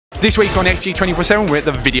This week on XG24 we're at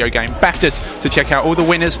the video game Baftas to check out all the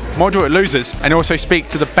winners, moderate losers, and also speak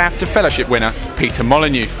to the Bafta Fellowship winner, Peter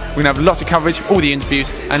Molyneux. We're going to have lots of coverage, all the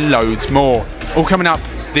interviews and loads more. All coming up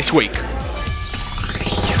this week.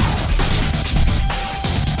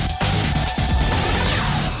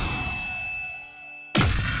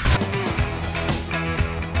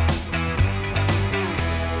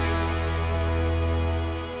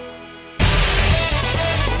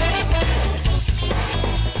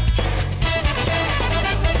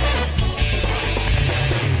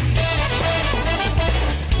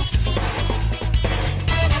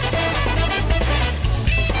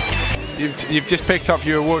 You've just picked up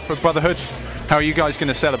your award for Brotherhood. How are you guys going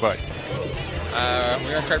to celebrate? We're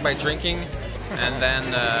going to start by drinking and then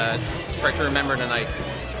try to remember the night.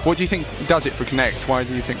 What do you think does it for Connect? Why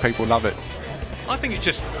do you think people love it? I think it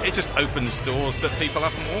just opens doors that people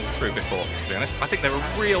haven't walked through before, to be honest. I think there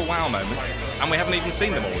are real wow moments, and we haven't even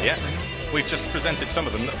seen them all yet. We've just presented some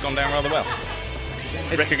of them that have gone down rather well.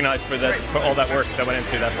 Recognised for all that work that went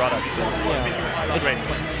into that product. So yeah, it's great.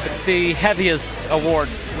 It's the heaviest award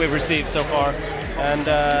we've received so far, and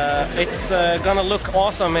it's gonna look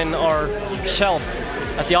awesome in our shelf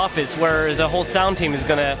at the office, where the whole sound team is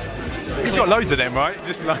gonna. You've got loads of them, right?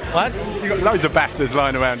 Just like, what? You've got loads of Baftas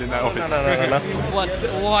lying around in that office.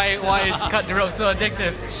 No. Why is Cut the Rope so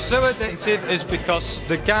addictive? So addictive is because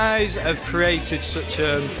the guys have created such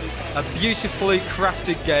a beautifully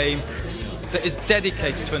crafted game that is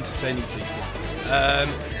dedicated to entertaining people.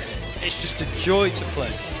 It's just a joy to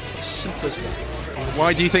play. Simple as that.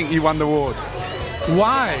 Why do you think you won the award?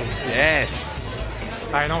 Why? Yes.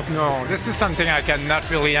 I don't know. This is something I cannot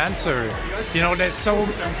really answer. You know, there's so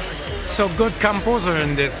good composer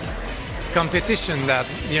in this competition that,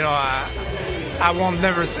 you know, I won't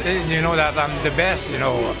never say, you know, that I'm the best. You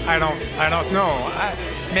know, I don't know.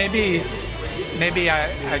 Maybe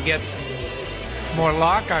I get more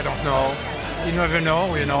luck. I don't know. You never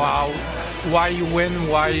know. You know why you win,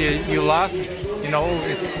 why you lost. You know,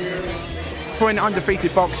 it's. For an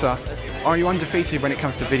undefeated boxer, are you undefeated when it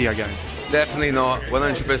comes to video games? Definitely not,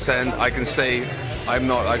 100%. I can say I'm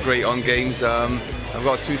not that great on games. I've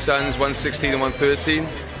got two sons, one's 16 and one 13.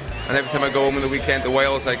 And every time I go home on the weekend to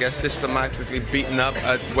Wales, I get systematically beaten up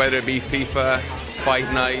at whether it be FIFA,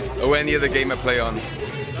 Fight Night, or any other game I play on.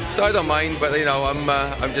 So I don't mind, but you know, I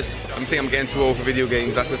think I'm getting too old for video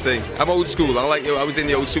games. That's the thing. I'm old school. I was in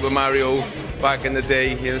the old Super Mario back in the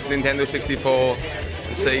day. You know, it's Nintendo 64,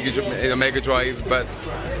 the Sega, Mega Drive. But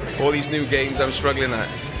all these new games, I'm struggling at.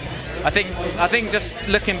 I think just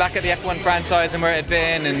looking back at the F1 franchise and where it had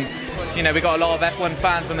been, and you know, we got a lot of F1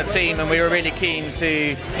 fans on the team, and we were really keen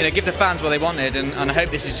to give the fans what they wanted, and I hope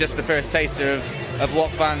this is just the first taster of what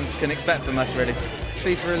fans can expect from us, really.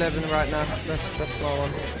 FIFA 11 right now. That's what I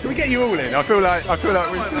want. Can we get you all in? I feel like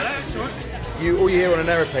we. All you hear on an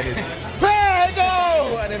aeroplane is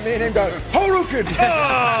 "Go!" and then me and him go "Horuken!"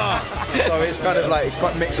 So it's kind of like it's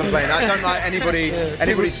quite mixed on plane. I don't like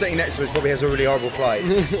anybody sitting next to us probably has a really horrible flight.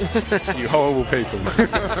 You horrible people.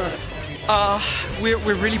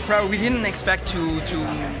 We're really proud. We didn't expect to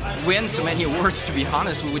win so many awards, to be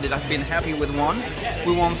honest. We would have been happy with one.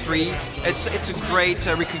 We won 3. It's a great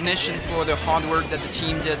recognition for the hard work that the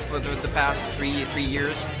team did for the past three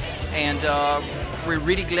years, and we're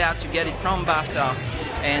really glad to get it from Bafta,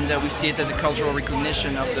 and we see it as a cultural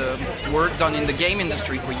recognition of the work done in the game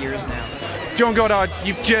industry for years now. John Goddard,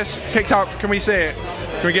 you've just picked up, can we see it?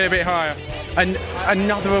 Can we get a bit higher?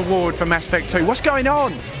 Another award for Mass Effect 2. What's going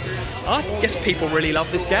on? I guess people really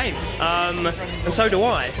love this game, and so do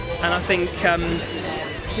I. And I think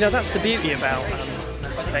that's the beauty about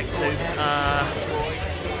Mass Effect 2.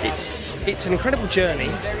 It's an incredible journey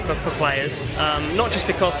for players, not just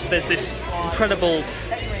because there's this incredible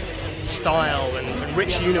style and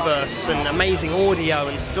rich universe and amazing audio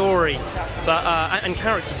and story, but and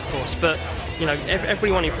characters, of course. But you know,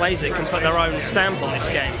 everyone who plays it can put their own stamp on this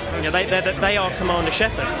game. You know, they are Commander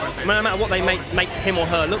Shepard. No matter what they make him or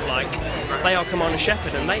her look like, they are Commander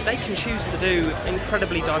Shepard, and they can choose to do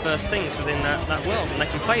incredibly diverse things within that world, and they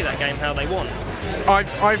can play that game how they want.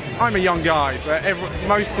 I'm a young guy, but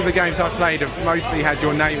most of the games I've played have mostly had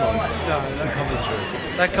your name on. No, that can't be true.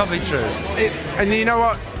 That can't be true. And you know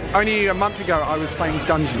what? Only a month ago I was playing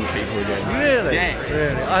Dungeon Keeper again. Really? Yes.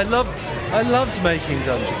 Really. I loved making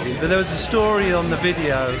Dungeon Keeper. There was a story on the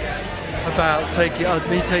video about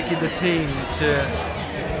me taking the team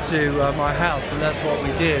to my house, and that's what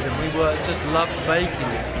we did. And we just loved making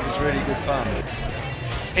it. It was really good fun.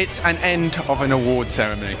 It's an end of an award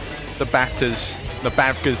ceremony. the BAFTAs, the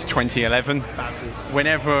BAFTAs 2011.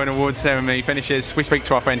 Whenever an awards ceremony finishes, we speak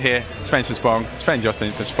to our friend here, Sven Spong. Sven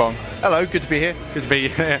Jocelyn for Spong. Hello, good to be here. Good to be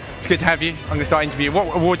here. It's good to have you. I'm going to start interviewing.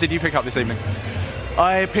 What award did you pick up this evening?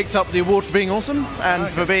 I picked up the award for being awesome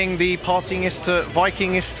and for being the partyingest,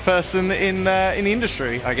 Vikingist person in the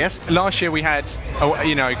industry, I guess. Last year we had,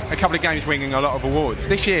 a couple of games winning a lot of awards.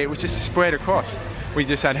 This year it was just spread across. We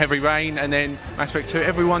just had Heavy Rain, and then Mass Effect 2.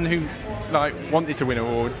 Everyone who wanted to win an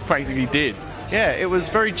award practically did. Yeah, it was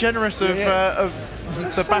very generous of the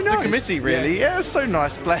BAFTA committee, really. Yeah, it was so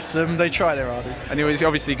nice. Bless them. They try their hardest. And it was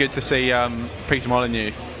obviously good to see Peter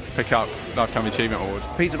Molyneux pick up Lifetime Achievement Award.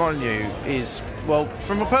 Peter Molyneux is, well,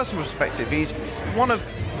 from a personal perspective, he's one of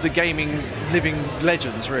the gaming's living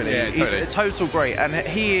legends, really. Yeah, totally. He's a total great, and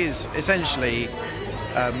he is essentially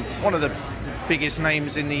one of the biggest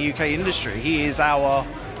names in the UK industry. He's our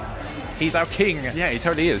king. Yeah, he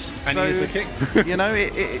totally is. And so, he is a king.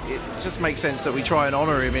 it just makes sense that we try and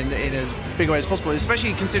honour him in as big a way as possible,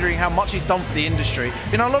 especially considering how much he's done for the industry.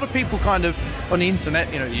 A lot of people kind of, on the internet,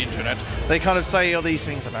 they kind of say all these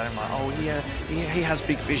things about him, like, oh, yeah, he has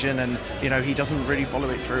big vision and, he doesn't really follow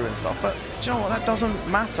it through and stuff. But do you know what? That doesn't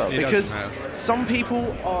matter, because some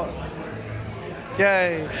people are...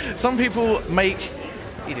 Yay! Some people make...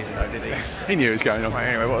 He didn't know, did he? He knew it was going on. Right,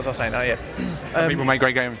 anyway, what was I saying? Oh, yeah. Some people make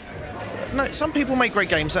great games. No, some people make great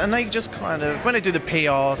games, and they just kind of, when they do the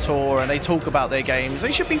PR tour and they talk about their games,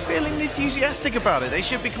 they should be feeling enthusiastic about it. They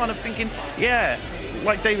should be kind of thinking, yeah,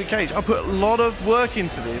 like David Cage, I put a lot of work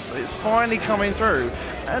into this. It's finally coming through.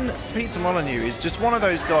 And Peter Molyneux is just one of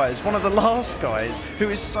those guys, one of the last guys, who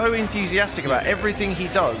is so enthusiastic about everything he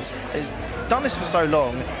does. He's done this for so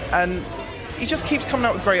long, and he just keeps coming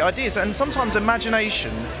out with great ideas. And sometimes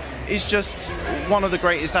imagination is just one of the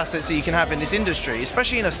greatest assets that you can have in this industry,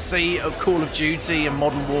 especially in a sea of Call of Duty and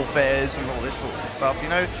Modern Warfares and all this sorts of stuff.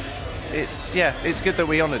 It's good that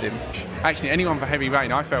we honoured him. Actually, anyone for Heavy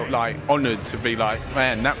Rain, I felt honoured to be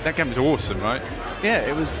man, that game was awesome, right? Yeah,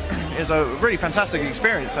 it was a really fantastic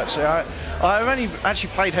experience, actually. I've only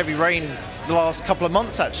actually played Heavy Rain the last couple of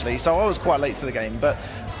months, actually, so I was quite late to the game, but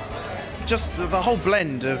just the whole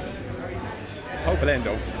blend of...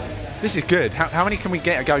 This is good. How many can we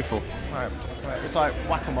get a go for? Right. It's like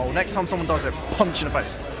whack-a-mole. Next time someone does it, punch in the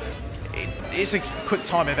face. It's a quick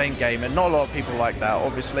time event game, and not a lot of people like that,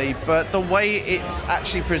 obviously, but the way it's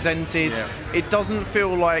actually presented, it doesn't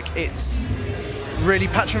feel like it's really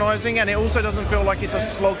patronising, and it also doesn't feel like it's a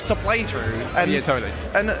slog to play through. And, yeah, totally.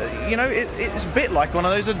 And, it's a bit like one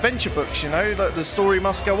of those adventure books, like the story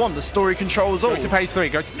must go on, the story controls all. Go to page 3.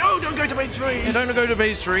 No, don't go to page 3. You don't go to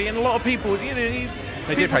page 3, and a lot of people, They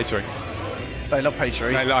did page 3. They love page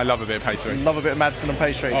 3. I love a bit of page 3. Love a bit of Madison on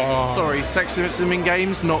page 3. Oh. Sorry, sexism in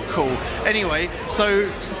games, not cool. Anyway, so...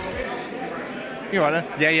 You alright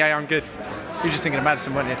then? Yeah, I'm good. You're just thinking of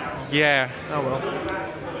Madison, weren't you? Yeah. Oh well.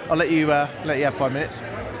 I'll let you have 5 minutes.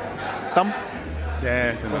 Done?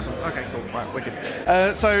 Yeah. Awesome. Okay, cool. Right,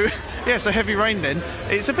 wicked. So Heavy Rain then.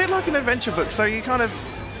 It's a bit like an adventure book, so you kind of...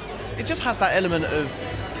 It just has that element of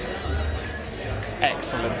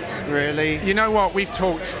excellence, really. You know what? We've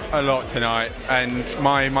talked a lot tonight, and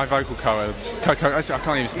my vocal cords. I can't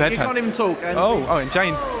even spell. You can't even talk. And and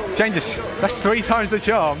Jane just, that's 3 times the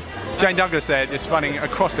charm. Jane Douglas there, just running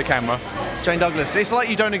across the camera. Jane Douglas. It's like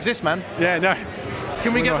you don't exist, man. Yeah, no.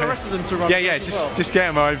 Can we get the rest of them to run? Yeah, just get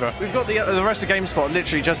them over. We've got the rest of GameSpot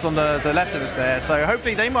literally just on the left of us there, so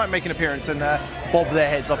hopefully they might make an appearance and bob their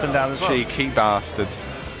heads up and down as well. Cheeky bastards.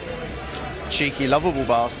 Cheeky, lovable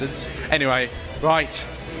bastards. Anyway, right.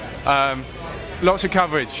 Lots of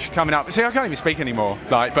coverage coming up. See, I can't even speak anymore.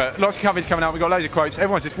 But lots of coverage coming up. We've got loads of quotes.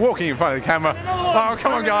 Everyone's just walking in front of the camera.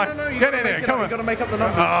 Come on, guy. Get in here. Come on. You've got to make up the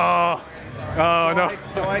numbers. No.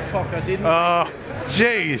 Guy Cocker didn't.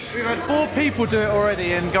 Jeez. We've had 4 people do it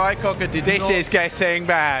already, and Guy Cocker did not. This is getting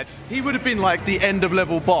bad. He would have been like the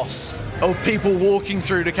end-of-level boss of people walking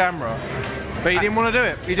through the camera. But he didn't want to do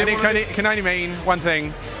it. It can only mean one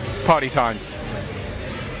thing. Party time.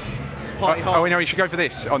 We know we should go for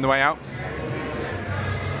this on the way out.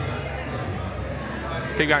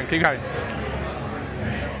 Keep going.